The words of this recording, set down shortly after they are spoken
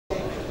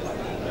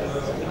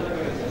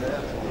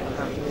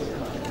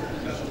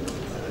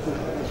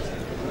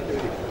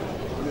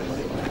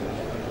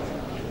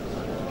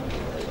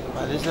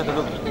إذنك يا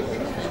دكتور.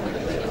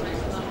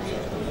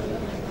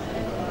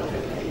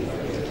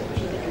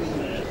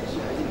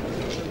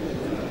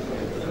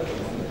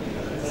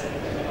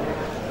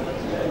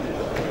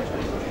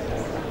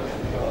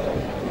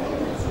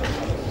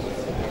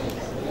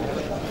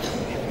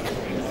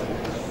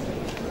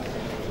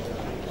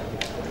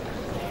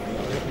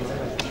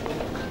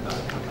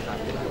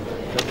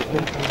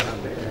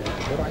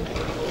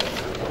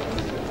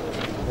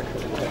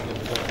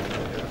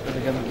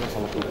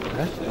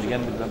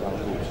 جنب الباب على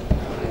طول.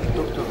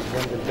 دكتور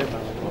جنب الباب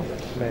على طول.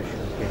 ماشي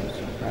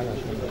اوكي. تعالى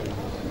عشان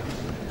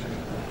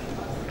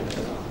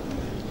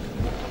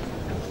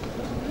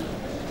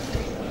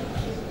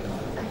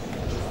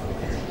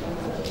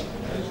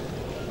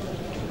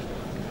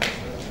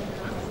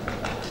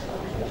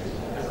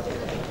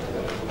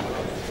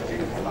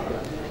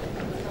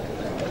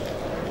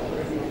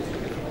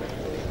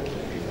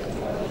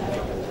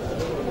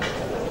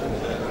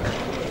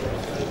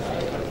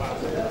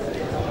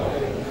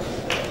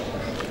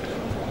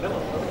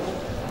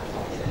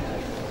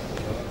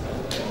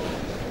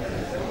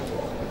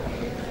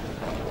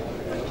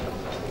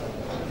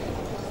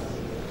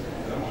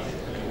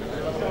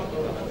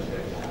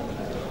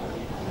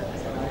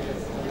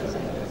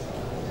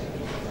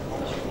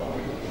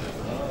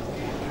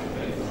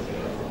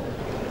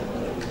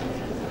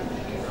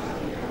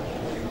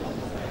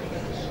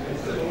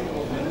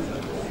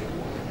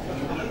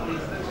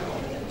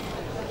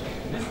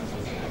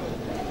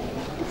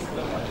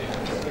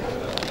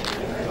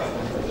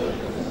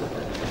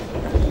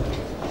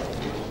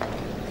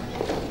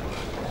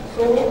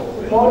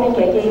Good morning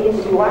again,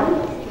 everyone.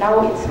 Now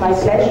it's my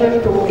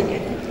pleasure to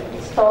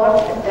start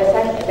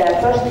the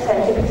first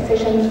scientific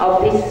session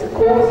of this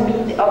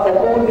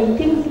core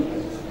meeting.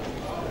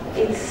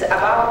 It's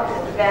about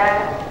the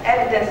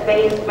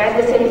evidence-based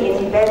medicine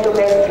in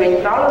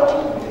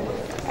gastroenterology,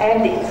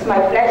 and it's my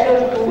pleasure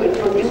to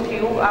introduce to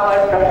you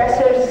our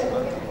professors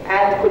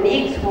and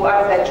colleagues who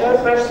are the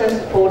chairpersons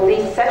for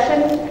this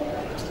session.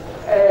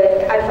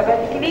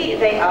 Alphabetically,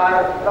 they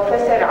are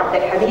Professor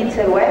Abdelhamid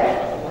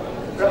Serwah,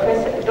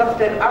 Professor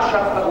Dr.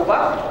 Ashraf Abu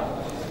Bakr,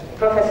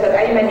 Professor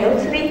Ayman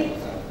Yusri,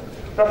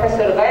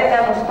 Professor Ghada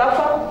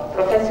Mustafa,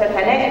 Professor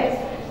Hanaa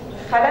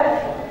Khalaf,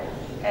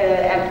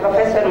 and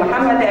Professor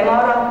Mohamed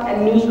Amara,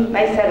 and me,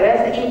 Maysar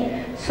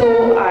Razki.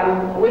 So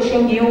I'm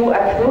wishing you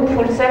a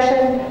fruitful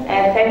session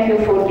and thank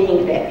you for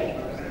being there.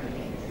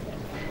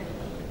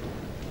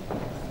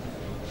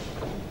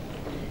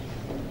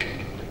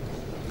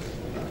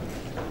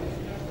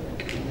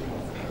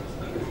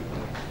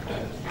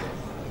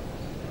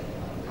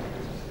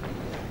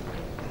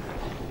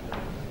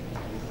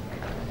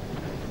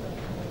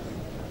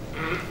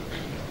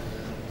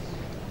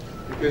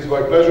 It is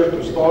my pleasure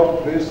to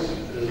start this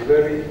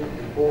very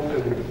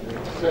important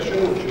session,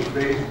 which is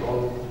based on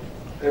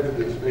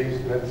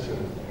evidence-based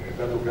medicine in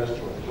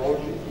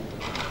gastroenterology.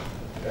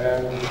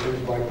 And it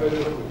is my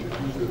pleasure to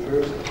introduce the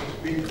first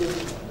speaker,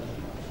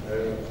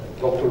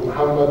 Dr.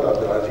 Mohamed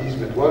Abdelaziz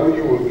Metwally,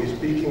 who will be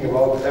speaking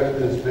about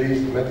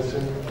evidence-based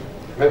medicine,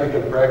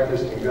 medical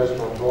practice in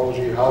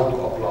gastroenterology, how to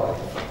apply.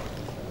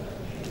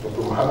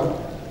 Dr. Mohamed.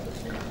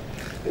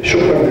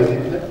 شكرا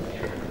جزيلا.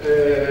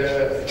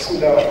 بسم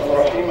الله الرحمن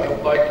الرحيم. I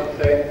would like to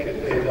thank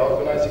the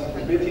organizing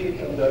committee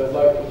and I would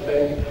like to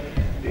thank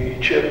the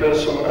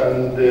chairperson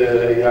and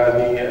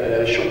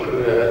يعني شكر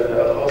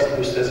خاص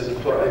للأستاذ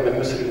الدكتور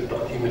أيمن يسري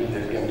للتقديم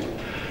الجميل.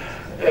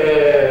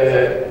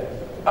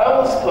 I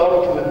will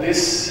start with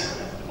this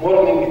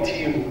morning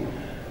team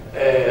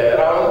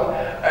round,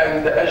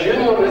 and a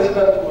junior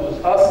resident was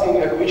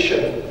asking a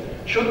question: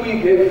 should we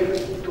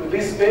give to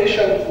this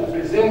patient who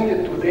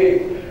presented today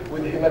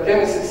with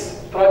hematemesis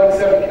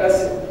triglyceric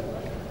acid,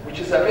 which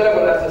is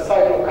available as a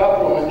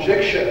cyclocapron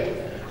injection,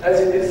 as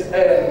it is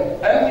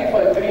an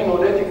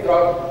anti-fibrinolytic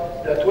drug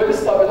that will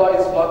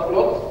stabilize blood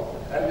clot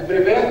and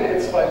prevent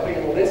its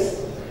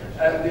fibrinolysis,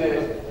 and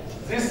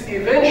this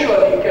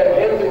eventually can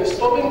help in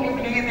stopping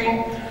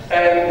bleeding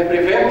and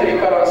prevent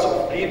recurrence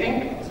of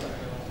bleeding.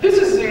 This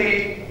is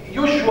the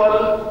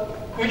usual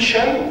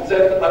question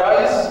that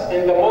arises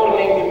in the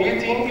morning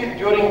meeting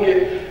during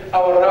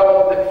our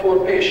round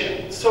for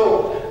patients. So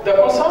the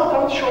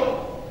consultant should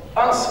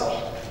answer.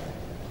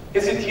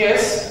 Is it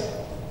yes?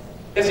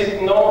 Is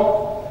it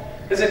no?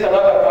 Is it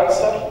another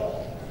answer?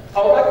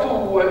 I would like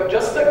to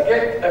just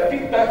get a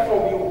feedback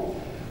from you.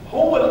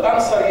 Who will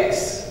answer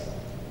yes?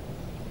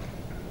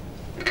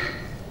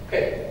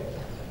 Okay.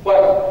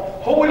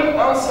 Well, who will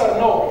answer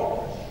no?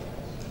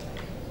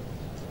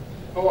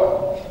 No one.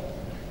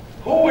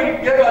 Who will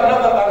give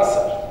another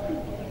answer?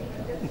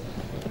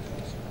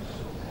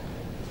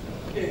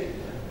 Okay.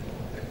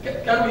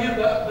 Can we hear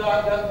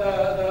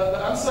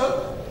the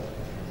answer?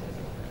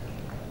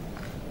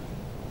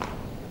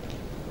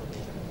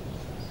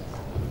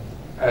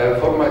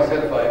 For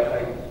myself,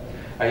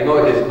 I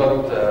know it is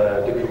not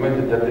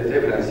documented that it's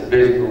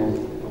evidence-based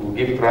to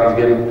give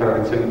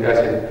tranexamic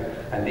acid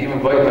and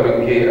even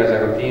vitamin K as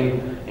a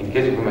routine in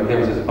case of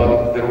hematemesis,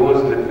 but there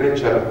was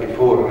literature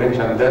before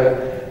mentioned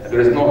that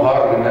there is no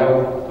harm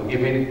now to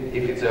give it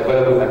if it's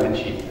available and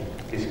cheap.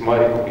 is my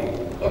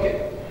opinion.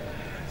 Okay.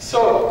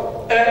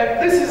 So,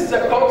 this is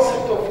the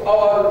concept of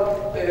our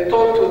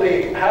talk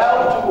today,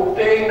 how to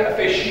obtain a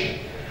fish.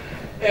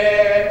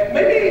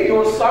 Maybe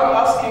your son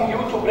asking you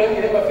to bring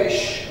him a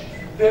fish.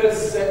 There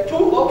is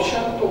two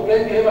options to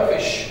bring him a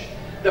fish.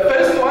 The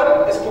first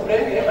one is to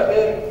bring him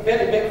a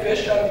very big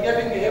fish and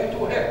giving him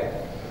to him.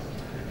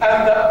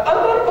 And the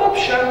other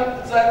option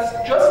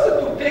that's just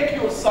to take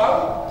your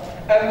son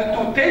and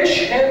to teach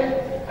him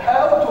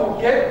how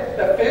to get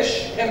the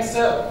fish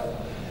himself.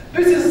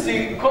 This is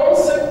the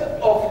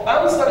concept of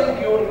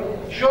answering your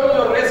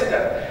junior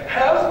resident,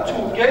 how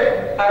to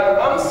get an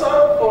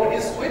answer for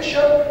his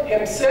question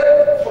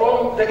himself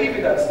from the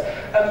evidence.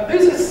 And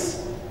this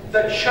is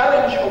the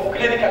challenge of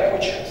clinical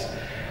questions.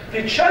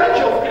 The challenge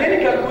of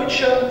clinical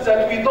questions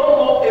that we don't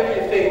know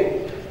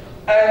everything.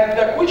 And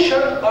the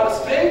questions are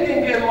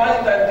springing in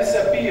mind and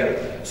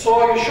disappear.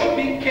 So you should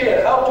be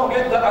careful how to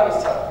get the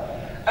answer.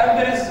 And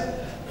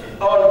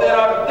there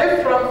are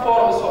different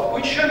forms of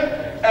question,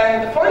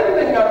 and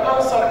finding an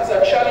answer is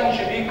a challenge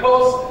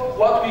because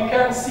what we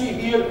can see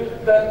here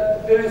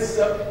that there is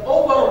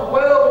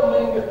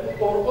overwhelming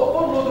or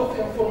overload of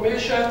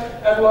information,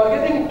 and we are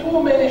getting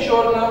too many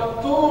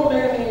journals, too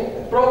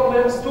many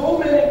problems, too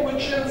many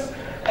questions,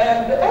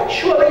 and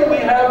actually we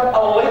have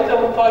a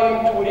little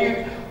time to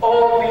read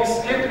all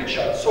this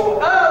literature. So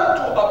how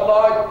to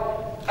apply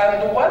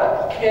and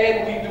what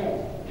can we do?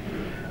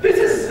 This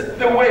is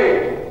the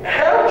way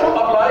how to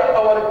apply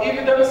our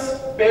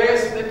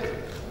evidence-based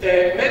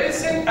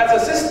medicine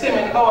as a system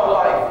in our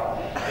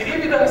life. The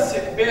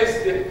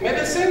evidence-based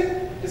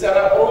medicine is an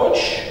approach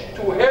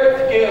to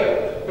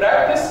healthcare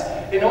practice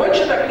in which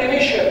the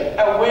clinician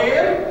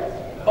aware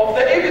of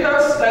the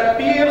evidence that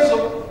bears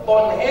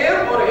on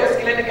her or his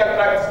clinical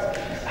practice.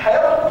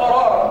 هياخد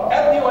قرار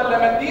ادي ولا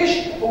ما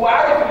اديش، هو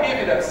عارف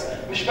الايفيدنس،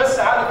 مش بس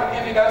عارف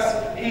الايفيدنس،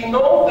 he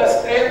knows the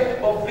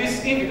strength of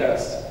this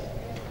evidence.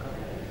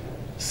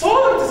 So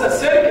it is a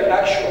circle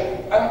actually,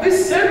 and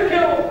this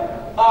circle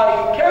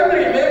I can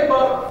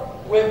remember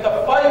with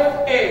the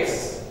 5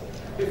 A's.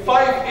 The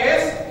 5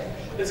 A's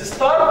is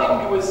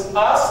starting with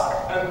ask,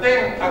 and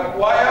then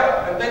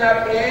acquire, and then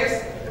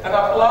appraise, and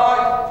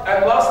apply,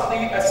 and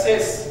lastly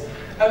assess.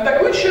 And the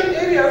question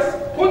areas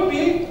could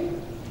be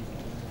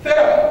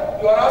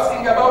therapy. You are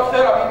asking about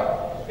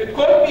therapy. It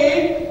could be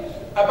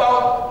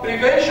about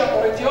prevention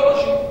or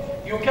etiology.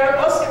 You can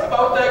ask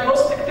about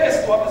diagnostic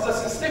test. What is the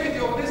sensitivity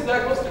of this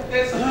diagnostic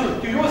test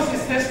to use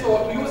this test or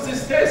to use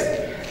this test?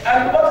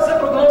 And what is the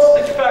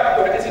prognostic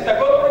factor? Is it a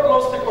good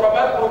prognostic or a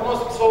bad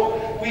prognostic? So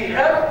we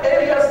have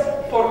areas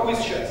for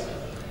questions.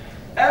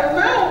 And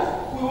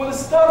now we will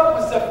start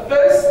with the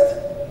first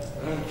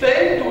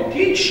thing to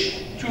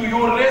teach to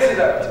your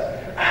resident.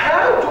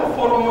 How to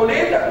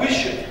formulate a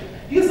question.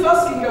 He's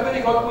asking a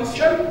very good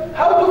question.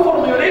 How to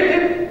formulate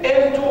it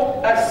into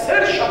a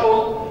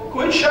searchable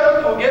question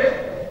to get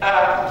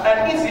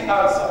an easy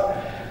answer.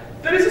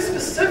 There is a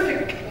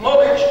specific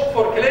knowledge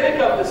for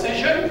clinical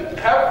decision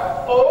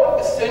have 4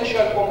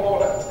 essential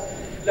components.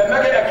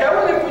 لما اجي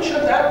اكون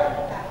الكويشن ده,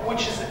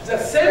 which is the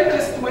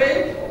simplest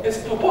way,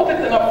 is to put it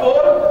in a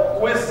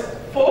form with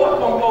 4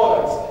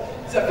 components.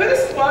 The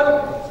first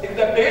one is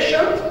the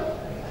patient.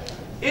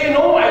 ايه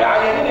نوع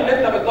العيانين اللي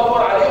انت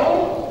بتدور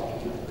عليهم؟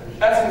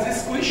 As in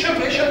this question,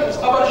 patient with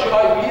upper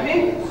GI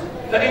bleeding.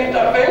 The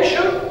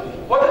intervention.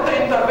 What is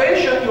the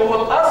intervention you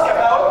will ask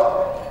about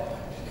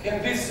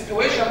in this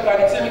situation,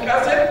 tranexamic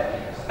acid?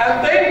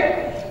 And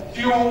then,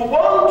 do you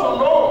want to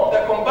know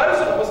the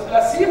comparison with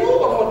placebo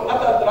or with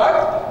other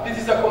drugs? This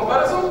is a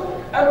comparison.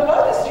 And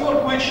what is your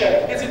question?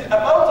 Is it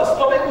about the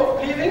stopping of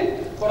bleeding,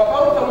 or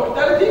about the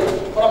mortality,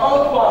 or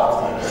about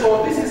what?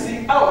 So this is the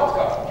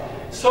outcome.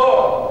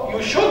 So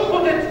you should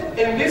put it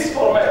in this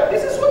format.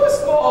 This is what is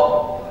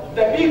called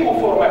the PICO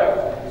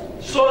format.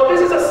 So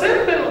this is a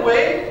simple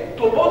way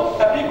to put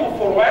a PICO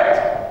format.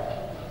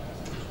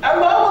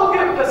 And I will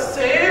give the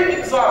same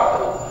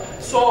example.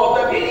 So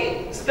the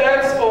B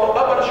stands for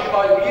upper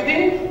GI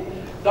bleeding,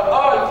 the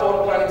I for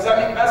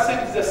tranexamic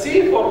acid, the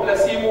C for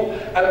placebo,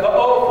 and the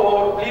O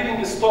for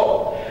bleeding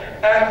stop.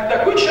 And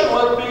the question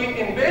will be,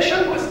 in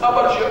patient with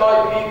upper GI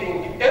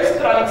bleeding, is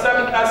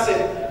tranexamic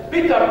acid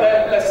better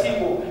than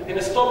placebo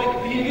in stopping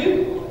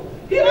bleeding?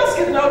 He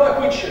asked now the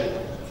question.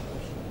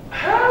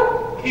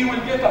 How he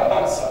will get an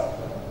answer?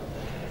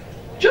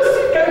 Just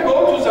you can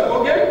go to the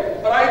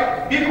Google,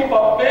 write PICO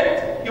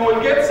PubMed, you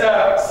will get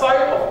the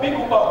site of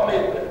PICO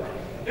PubMed.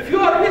 If you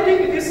are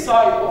getting this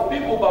site of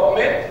PICO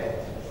PubMed,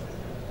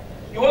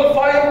 you will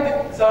find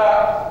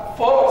the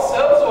 4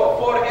 cells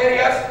or 4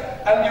 areas,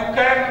 and you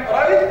can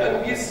write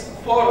in these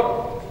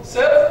 4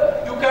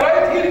 cells. You can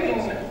write here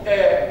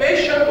in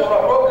patient or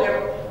a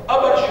problem,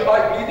 upper GI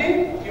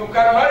bleeding. You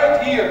can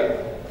write here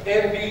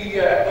in the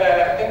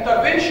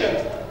intervention,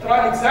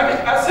 tranexamic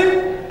acid,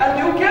 and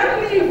you can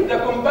leave the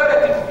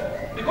comparative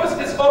because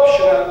it is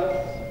optional,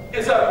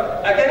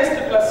 either against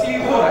the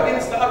placebo or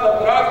against the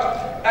other drug,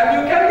 and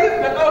you can leave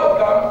the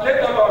outcome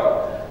later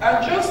on.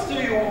 And just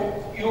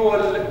you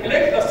will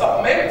click the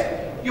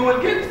submit, you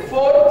will get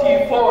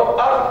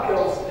 44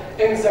 articles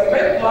in the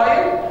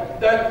midline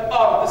that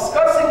are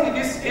discussing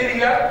this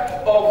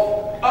area of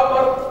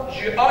upper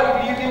GI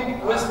bleeding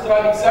with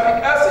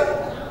tranexamic acid.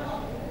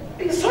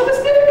 So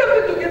it's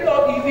difficult to get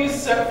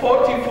RBVs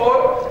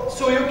 44,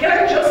 so you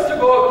can just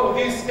go to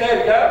this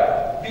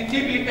area, the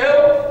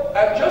TBL,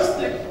 and just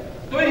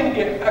doing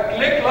a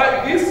click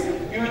like this,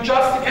 you're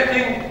just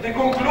getting the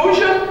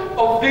conclusion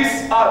of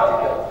this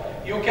article.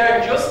 You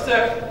can just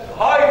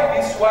hide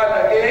this one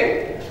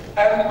again,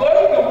 and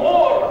going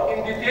more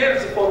in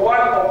details for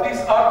one of these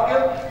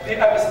articles, the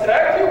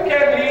abstract, you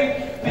can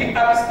read the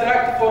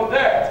abstract for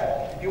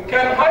that. You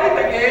can hide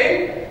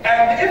again,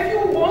 and if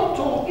you want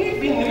to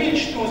even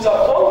reach to the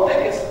full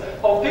text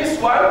of this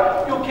one,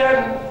 you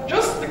can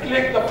just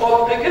click the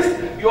full text.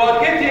 You are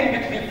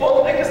getting the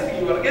full text,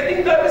 you are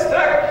getting the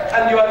abstract,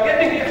 and you are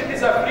getting, if it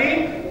is a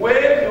free,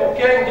 where you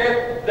can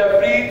get the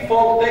free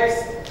full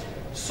text.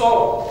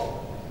 So,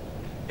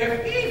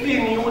 if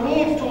even you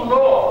need to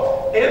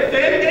know if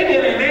there are any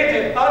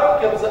related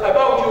articles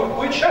about your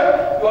question,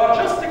 you are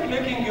just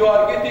clicking, you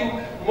are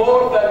getting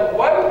more than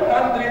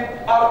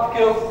 100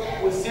 articles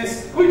with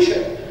this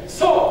question.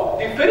 So,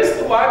 the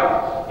first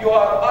one, you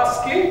are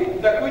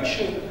asking the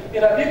question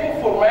in a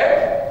Pico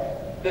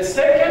format. The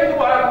second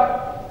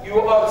one, you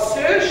are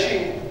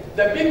searching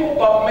the Pico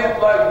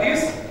PubMed like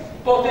this,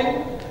 putting,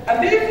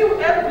 and if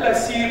you add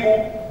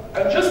placebo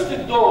and just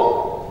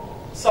do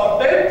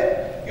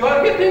submit, you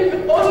are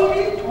getting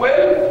only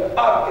 12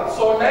 articles.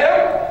 So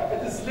now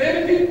it is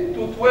limited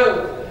to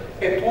 12.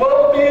 It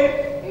will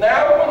be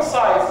now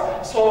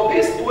concise. So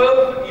these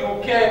 12,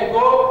 you can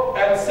go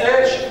and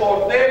search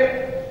for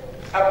them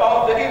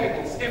about the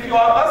evidence. If you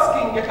are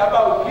asking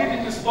about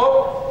bleeding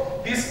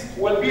stop, this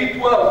will be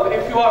 12.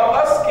 If you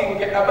are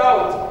asking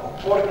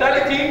about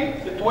mortality,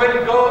 it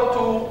will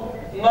go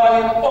to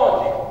 9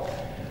 only.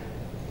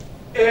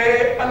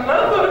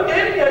 Another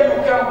area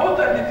you can put,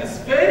 and it is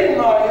very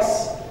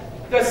nice,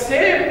 the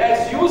same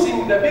as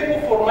using the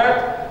Pico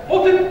format,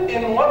 put it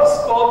in what's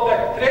called the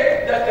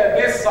TREC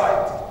database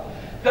site.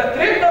 The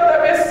TREC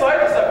database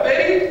site is a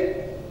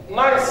very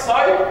nice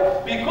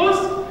site because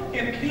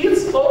it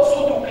leads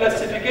also to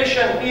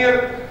classification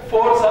here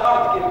for the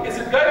article. Is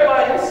it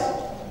guidelines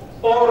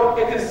or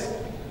it is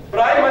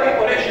primary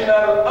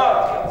original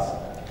articles?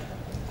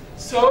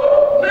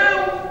 So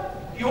now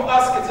you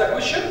ask the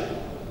question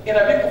in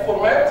a Pico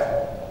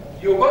format,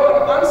 you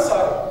got an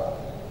answer.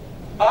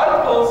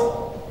 Articles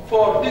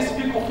for this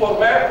Pico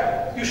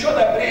format, you should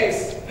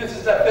appraise. This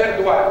is the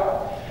third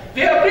one.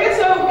 The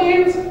appraisal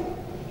means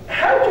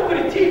how to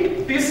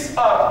critique these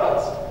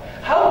articles,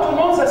 how to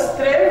know the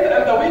strength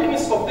and the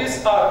weakness of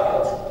these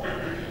articles.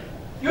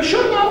 You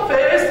should know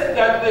first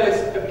that there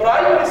is the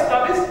primary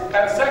studies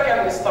and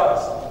secondary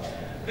studies.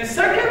 The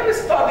secondary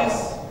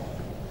studies,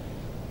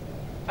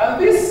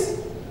 and this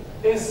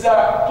is the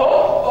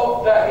top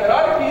of the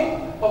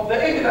hierarchy of the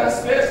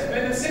evidence-based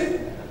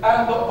medicine,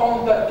 and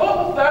on the top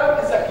of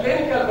that is a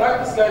clinical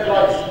practice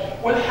guidelines.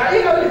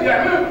 والحقيقة اللي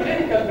بيعملوا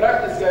clinical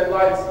practice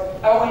guidelines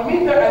أو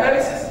الميتا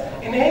أناليسيس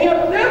إن هي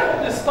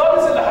بتاخد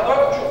الستاديز اللي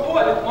حضراتكم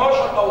شفتوها ال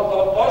 12 أو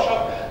ال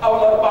 13 أو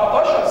ال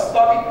 14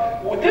 ستادي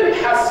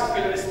وتبحث في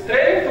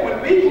السترينث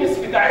والويكنس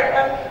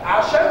بتاعتها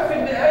عشان في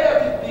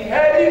النهاية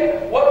تديها لي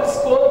what is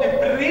called the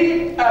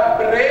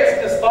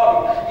pre-appraised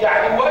study،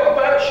 يعني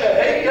وجبة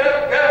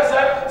شهية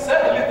جاهزة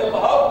سهلة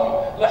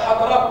الهضم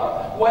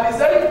لحضراتنا.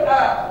 ولذلك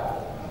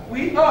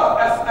we are,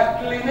 as a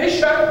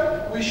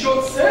clinician, we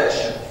should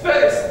search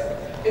first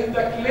in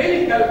the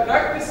clinical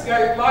practice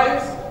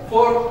guidelines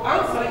for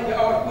answering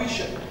our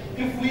question.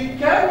 If we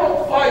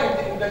cannot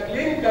find in the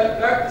clinical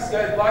practice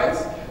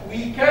guidelines,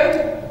 we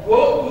can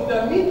go to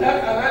the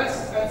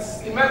meta-analysis and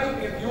systematic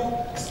review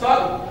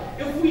study.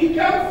 If we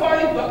can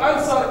find the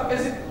answer,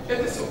 it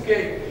is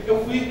okay.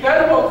 If we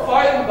cannot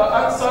find the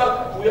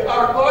answer, we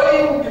are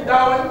going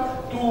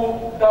down to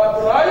the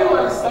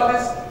primary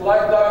studies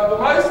like the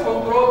randomized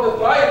controlled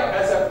trial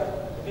as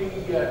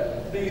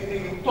the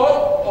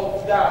top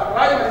of the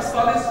primary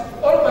studies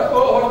or the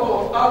cohort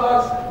of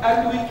others, and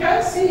we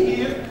can see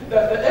here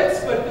that the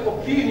expert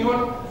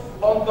opinion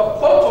on the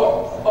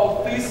bottom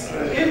of this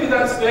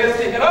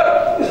evidence-based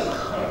hierarchy.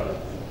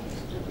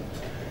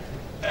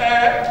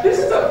 This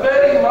is a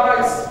very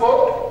nice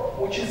book,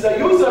 which is a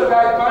user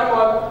guide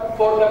manual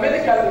for the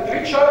medical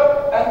literature,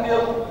 and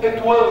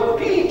it will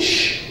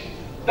teach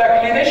the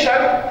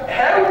clinician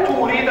how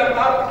to read an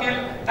article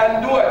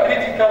and do a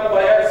critical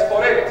bias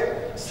for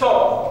it.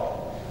 So,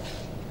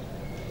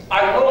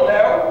 I know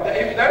now the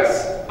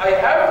evidence, I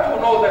have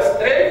to know the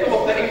strength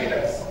of the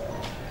evidence.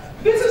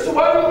 This is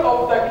one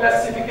of the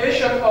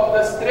classification of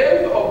the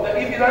strength of the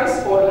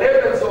evidence or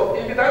levels of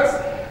evidence.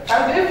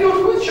 And if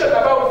your question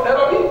about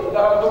therapy,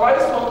 the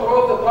randomized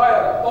controlled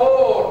trial,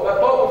 or the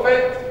top of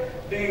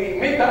it, the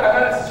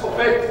meta-analysis of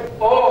it,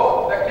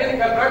 or the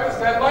clinical practice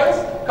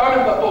guidelines, come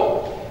in the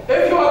top.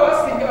 If you are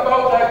asking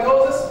about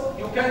diagnosis,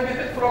 you can get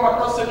it from a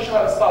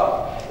cross-sectional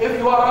study. If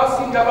you are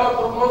asking about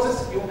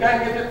prognosis, you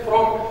can get it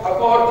from a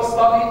cohort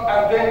study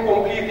and then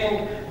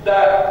completing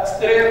the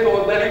strength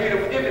or the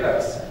level of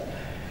evidence.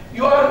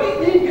 You are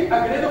reading a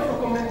grade of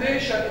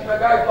recommendation in the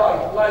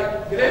guideline,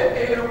 like grade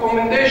A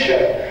recommendation.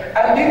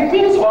 And it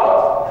means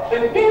what?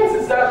 It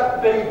means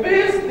that they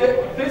based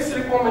this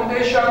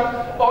recommendation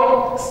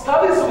on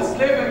studies with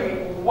level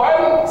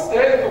 1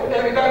 strength of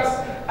evidence,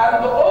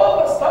 and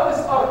all the studies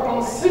are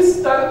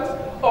consistent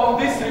on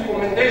this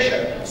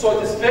recommendation. So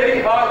it is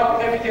very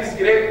high if it is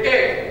grade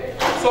A.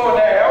 So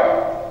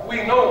now we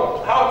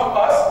know how to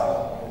ask,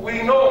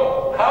 we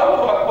know how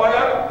to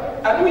acquire,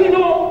 and we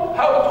know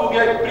how to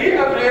get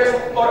pre-appraised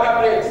or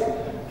appraised.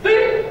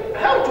 Then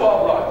how to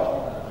apply.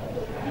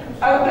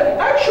 And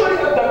actually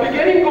at the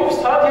beginning of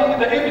studying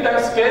the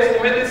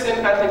evidence-based medicine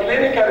and the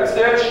clinical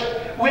research,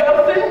 we are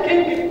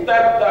thinking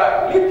that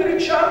the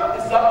literature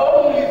is the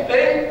only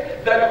thing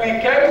that we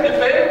can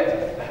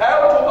defend how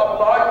to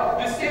apply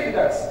this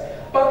evidence.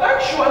 But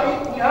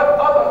actually we have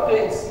other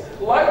things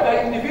like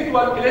the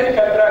individual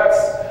clinical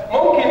practice.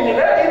 ممكن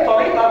نلاقي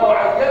طريقة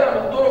معينة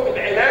من طرق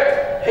العلاج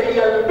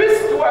هي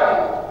البيست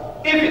وان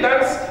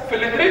ايفيدنس في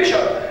الليتريتشر،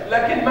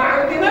 لكن ما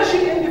عندناش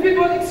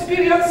الانديفيدوال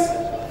اكسبيرينس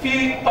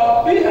في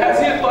تطبيق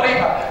هذه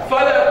الطريقة،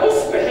 فلا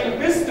تصبح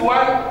البيست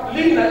وان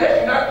لينا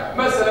احنا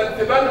مثلا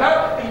في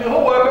بالها اللي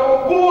هو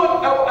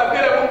موجود او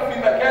افيلابل في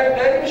مكان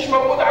تاني مش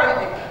موجود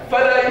عندي،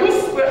 فلا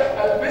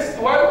يصبح البيست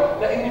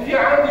وان لان في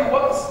عندي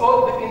what is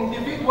called the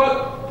individual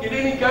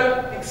clinical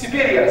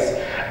experience.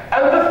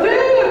 And the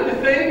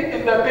third thing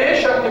is the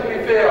patient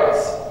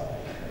preference.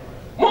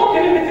 ممكن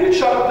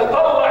الليتريتشر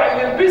تطلع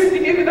ان البيست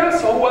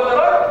ايفيدنس هو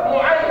دراج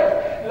معين،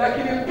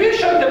 لكن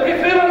البيشنت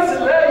بريفيرنس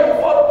لا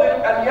يفضل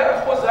ان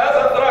ياخذ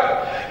هذا الدراج.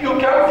 You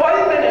can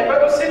find an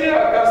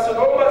hepatocellular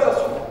carcinoma,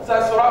 the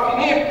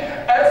sorafenib,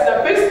 as the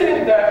best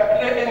in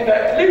the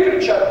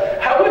literature.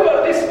 However,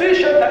 this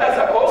patient as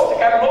a cost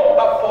cannot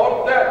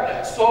afford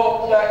that. So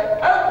the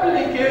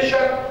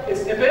application is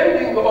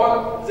depending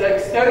on the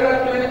external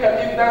clinical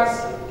evidence,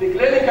 the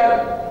clinical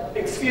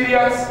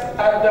experience,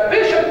 and the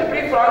patient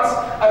preference,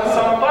 and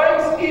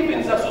sometimes even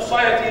the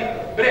society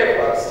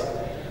preference.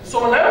 So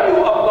now you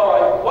apply.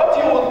 What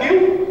you will do,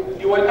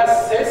 you will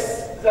assess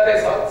the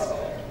results.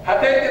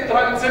 هتدي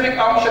ترانزيميك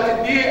او مش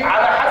هتديه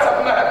على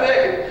حسب ما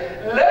هتاجي.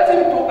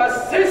 لازم to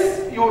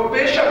assess your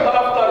patient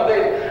after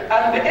that.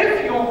 And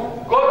if you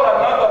got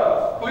another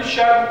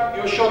question,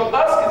 you should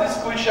ask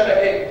this question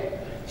again.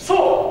 So,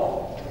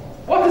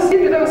 what is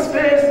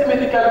evidence-based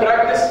medical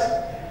practice?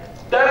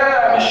 ده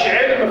مش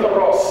علم في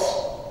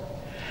الراس.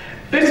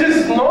 This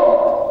is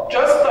not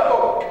just a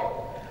book.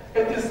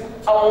 It is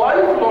a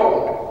lifelong,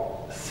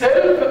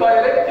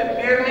 self-directed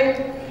learning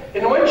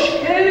in which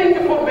caring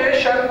for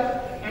patient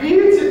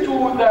leads to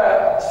the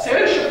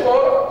search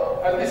for,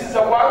 and this is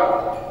the one,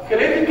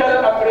 critical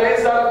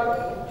appraisal.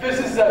 This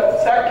is the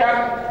second,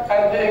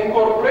 and the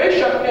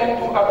incorporation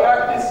into a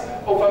practice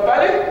of a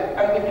valid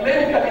and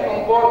clinically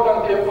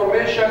important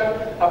information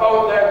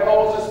about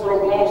diagnosis,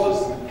 prognosis,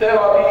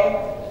 therapy,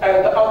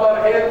 and other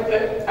health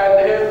and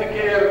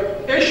healthcare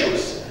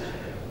issues.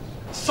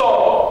 So,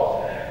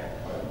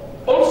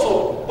 also,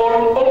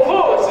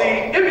 although the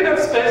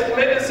evidence-based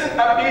medicine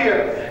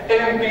appeared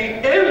in the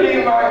early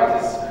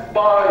 90s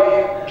by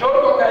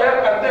Jordan Gayat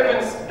and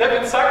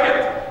David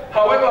Sackett,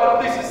 however,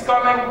 this is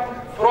coming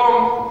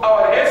from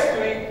our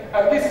history,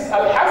 and this is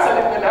الحسن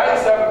بن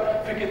الهيثم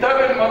في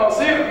كتاب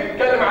المناصير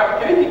بيتكلم عن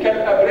critical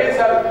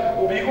appraisal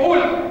وبيقول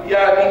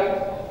يعني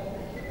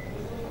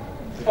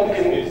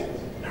ممكن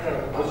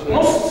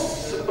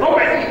نص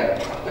ربع دقيقة.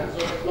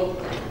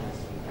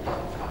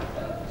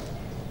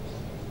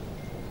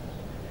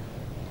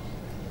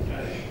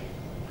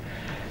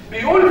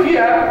 بيقول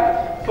فيها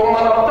ثم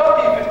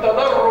نرتقي في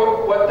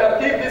التدرج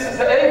والترتيب. This is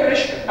the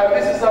English and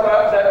this is the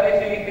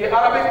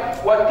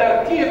Arabic.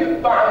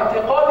 والترتيب مع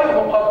انتقاد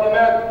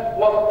المقدمات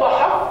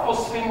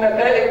والتحفظ في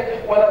النتائج،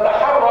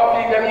 ونتحرى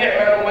في جميع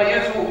ما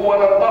نميزه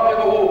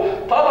وننتقده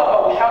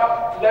طلب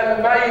الحق لا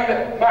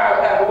الميل مع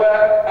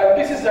الأهواء.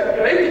 And this is a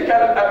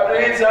critical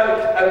appraisal,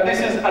 and this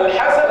is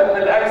الحسن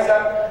بن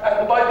الهيثم.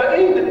 And by the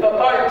end, the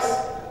types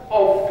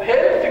of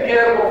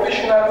healthcare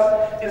professionals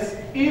is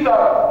either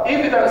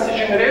evidence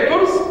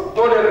generators،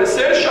 دول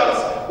الريسيرشرز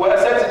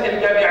وأساتذة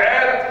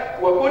الجامعات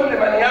وكل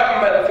من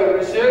يعمل في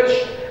الريسيرش.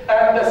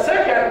 And the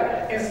second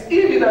is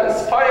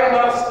evidence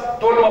finders،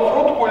 دول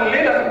المفروض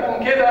كلنا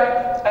نكون كده.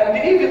 And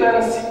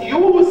evidence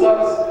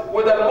users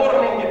وده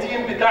المورنينج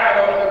تيم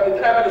بتاعنا واحنا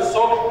بنتقابل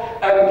الصبح.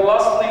 And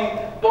lastly,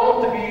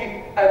 don't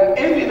be an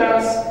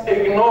evidence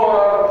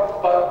ignorer,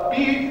 but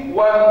be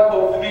one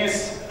of these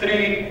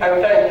three.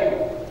 And thank you.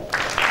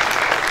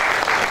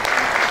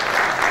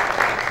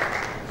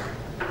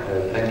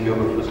 Thank you,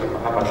 Professor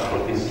Mohamed, for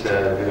this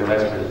very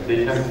nice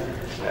presentation.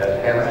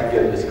 And I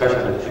get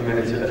discussion in 2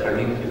 minutes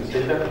الأخرين في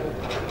السيشن.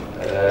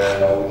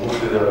 We'll move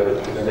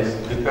to the next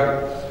speaker,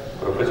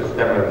 Professor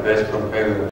Mohamed Abdelaziz from